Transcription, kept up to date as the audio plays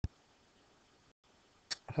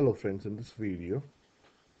Hello friends, in this video,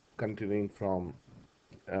 continuing from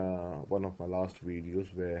one of my last videos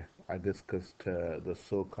where I discussed the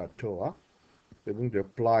sohcahtoa, we're going to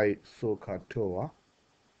apply sohcahtoa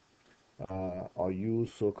or use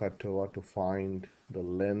sohcahtoa to find the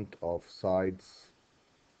length of sides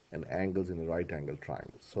and angles in a right angle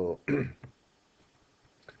triangle. So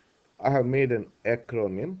I have made an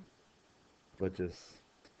acronym which is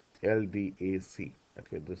LDAC.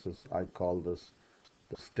 Okay, this is, I call this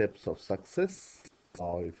the steps of success,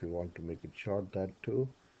 or if you want to make it short, that too,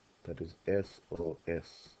 that is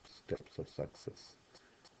SOS, steps of success.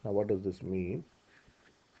 Now what does this mean?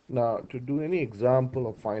 Now, to do any example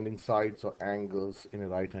of finding sides or angles in a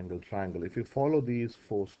right angle triangle, if you follow these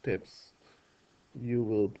 4 steps, you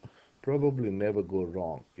will probably never go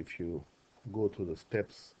wrong if you go through the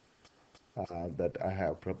steps that I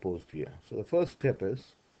have proposed here. So the first step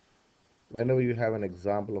is, whenever you have an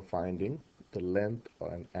example of finding the length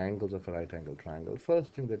and angles of a right angle triangle,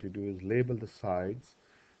 first thing that you do is label the sides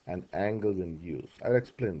and angles in use. I'll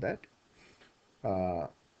explain that.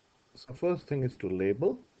 So first thing is to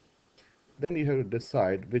label, then you have to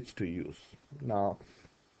decide which to use. Now,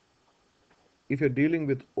 if you're dealing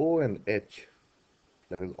with O and H,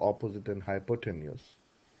 that is opposite and hypotenuse,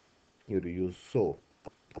 you have to use so.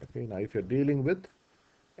 Okay, now if you're dealing with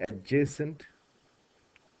adjacent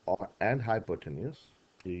or and hypotenuse,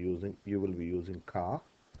 you will be using ka.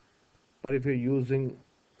 But if you're using,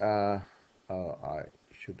 I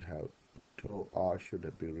should have, to R should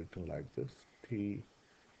have been written like this,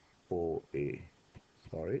 TOA,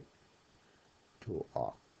 sorry, to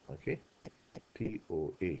R, okay,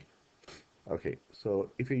 TOA. Okay,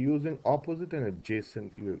 so if you're using opposite and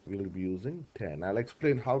adjacent, you will be using 10. I'll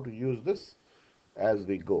explain how to use this as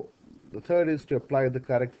we go. The third is to apply the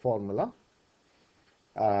correct formula.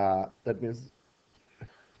 That means,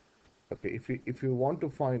 okay, if you want to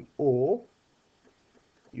find O,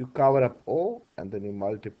 you cover up O and then you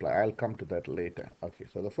multiply. I'll come to that later. Okay,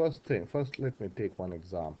 so the first let me take one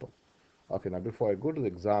example. Okay, now before I go to the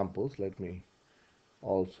examples, let me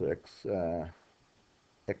also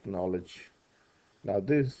acknowledge. Now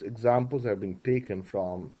these examples have been taken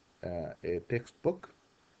from a textbook.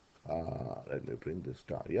 Let me bring this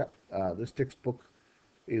down. Yeah, this textbook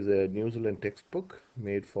is a New Zealand textbook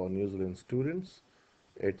made for New Zealand students.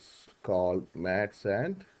 It's called Maths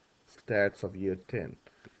and Stats of Year 10.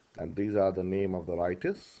 And these are the name of the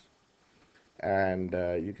writers, and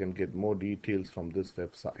you can get more details from this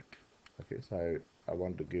website. Okay, so I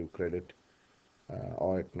want to give credit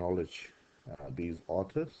or acknowledge these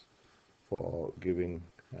authors for giving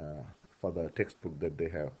for the textbook that they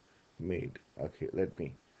have made. Okay,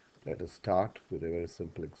 let us start with a very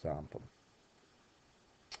simple example.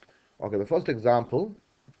 Okay, the first example,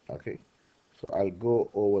 okay, so I'll go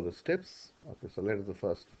over the steps. Okay, so let us the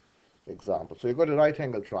first example. So you've got a right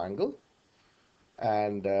angle triangle,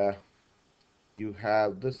 and you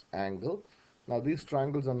have this angle. Now these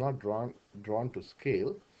triangles are not drawn to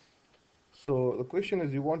scale. So the question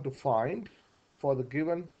is, you want to find, for the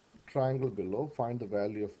given triangle below, find the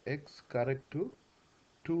value of x correct to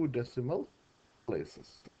 2 decimal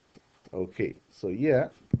places. Okay, so yeah,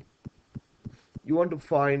 you want to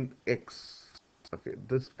find x. Okay,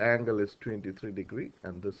 this angle is 23 degree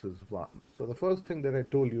and this is 1. So the first thing that I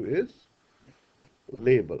told you is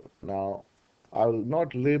label. Now I will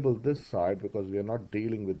not label this side because we are not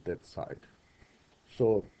dealing with that side.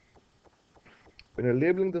 So when you're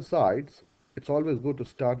labeling the sides, it's always good to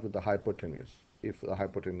start with the hypotenuse, if the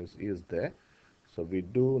hypotenuse is there. So we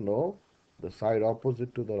do know the side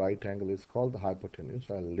opposite to the right angle is called the hypotenuse.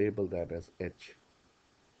 So I'll label that as H.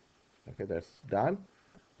 Okay, that's done.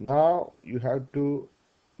 Now you have to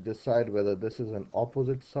decide whether this is an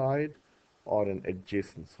opposite side or an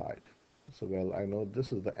adjacent side. So, well, I know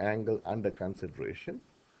this is the angle under consideration.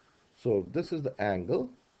 So this is the angle,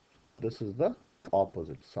 this is the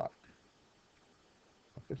opposite side.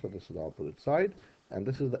 Okay, so this is the opposite side, and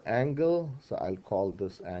this is the angle, so I'll call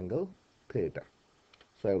this angle theta.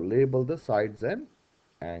 So I'll label the sides and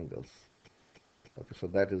angles. Okay, so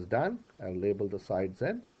that is done. I'll label the sides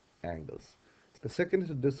and angles. The second is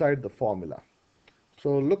to decide the formula.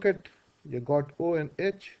 So look at, you got O and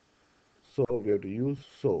H, so we have to use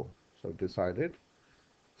so. So I've decided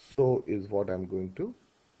so is what I'm going to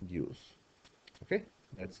use. Okay,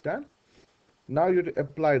 that's done. Now you have to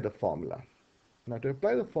apply the formula. Now to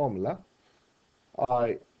apply the formula,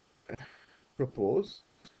 I propose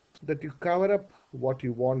that you cover up what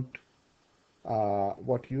you want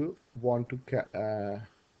to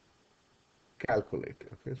calculate.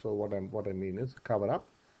 Okay, so what I mean is cover up.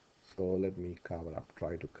 So let me cover up.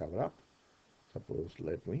 Try to cover up. Suppose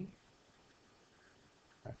let me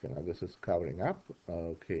Okay, now this is covering up.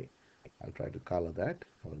 Okay, I'll try to color that.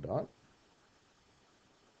 Hold on.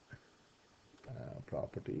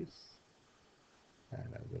 Properties,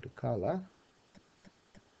 and I'll go to color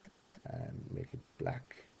and make it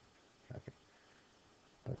black. Okay,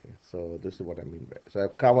 okay. So this is what I mean by. So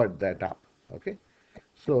I've covered that up. Okay.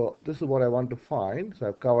 So this is what I want to find. So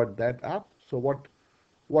I've covered that up. So what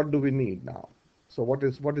do we need now? So what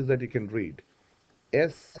is that you can read?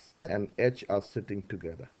 S and H are sitting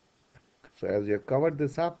together. So as you have covered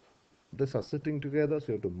this up, these are sitting together, so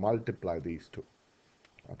you have to multiply these two.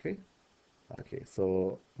 Okay? Okay,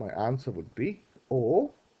 so my answer would be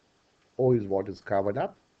O. O is what is covered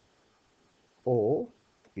up. O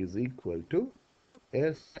is equal to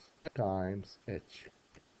S times H.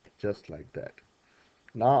 Just like that.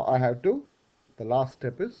 Now I have to, the last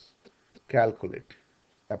step is calculate.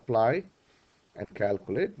 Apply and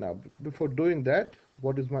calculate. Now before doing that,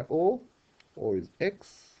 what is my O? O is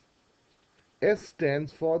X. S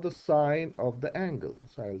stands for the sine of the angle.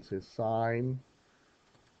 So I'll say sine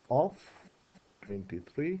of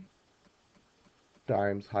 23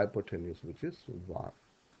 times hypotenuse, which is 1.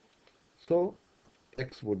 So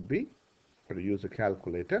X would be, I'm going to use a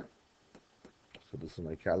calculator. So this is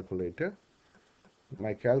my calculator.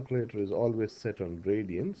 My calculator is always set on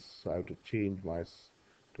radians, so I have to change my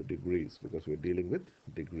to degrees because we're dealing with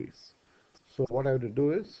degrees. So what I have to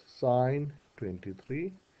do is sine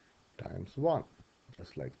 23 times 1,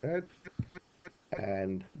 just like that.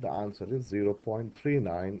 And the answer is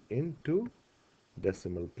 0.39 into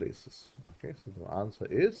decimal places. Okay, so the answer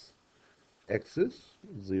is X is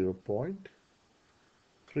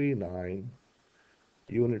 0.39.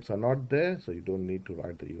 Units are not there, so you don't need to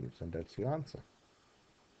write the units, and that's your answer.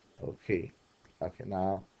 Okay, okay,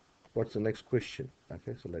 now what's the next question?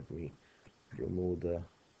 Okay, so let me remove the,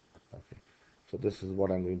 okay, so this is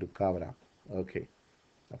what I'm going to cover up. Okay,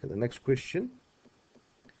 okay, the next question.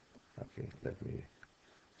 Okay, let me,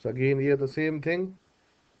 so again here the same thing.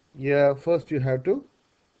 Yeah, first you have to,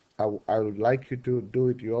 I would like you to do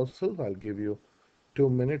it yourself. I'll give you 2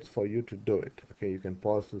 minutes for you to do it. Okay, you can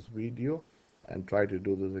pause this video and try to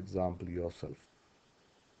do this example yourself.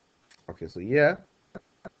 Okay, so yeah,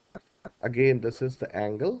 again this is the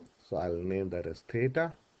angle, so I'll name that as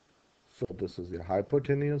theta. So this is your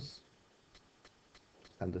hypotenuse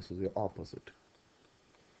and this is your opposite.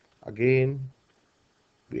 Again,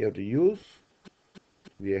 we have to use,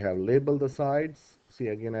 we have labeled the sides. See,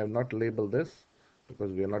 again I have not labeled this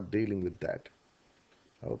because we are not dealing with that.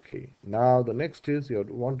 Okay, now the next is you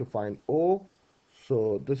want to find O.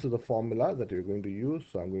 So this is the formula that you're going to use,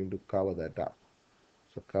 so I'm going to cover that up.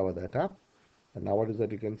 So cover that up, and now what is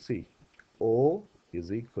that you can see? O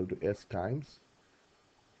is equal to S times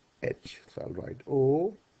H. So I'll write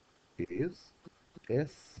O is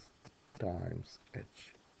S times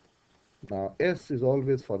H. Now S is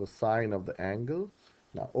always for the sine of the angle.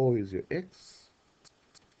 Now O is your X,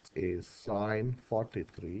 is sine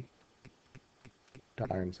 43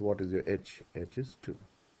 times what is your H? H is 2.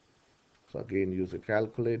 So again use a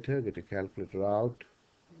calculator, get a calculator out,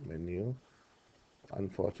 menu.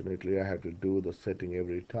 Unfortunately I have to do the setting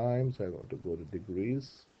every time, so I want to go to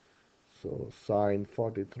degrees. So sine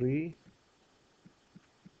 43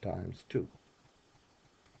 times 2.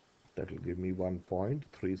 That will give me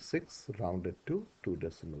 1.36 rounded to 2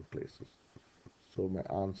 decimal places. So my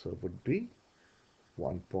answer would be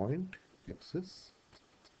 1 point, X is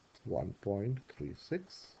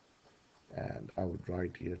 1.36, and I would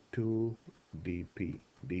write here 2 dp.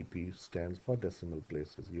 dp stands for decimal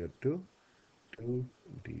places. Here 2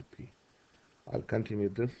 dp. I'll continue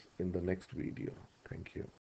this in the next video. Thank you.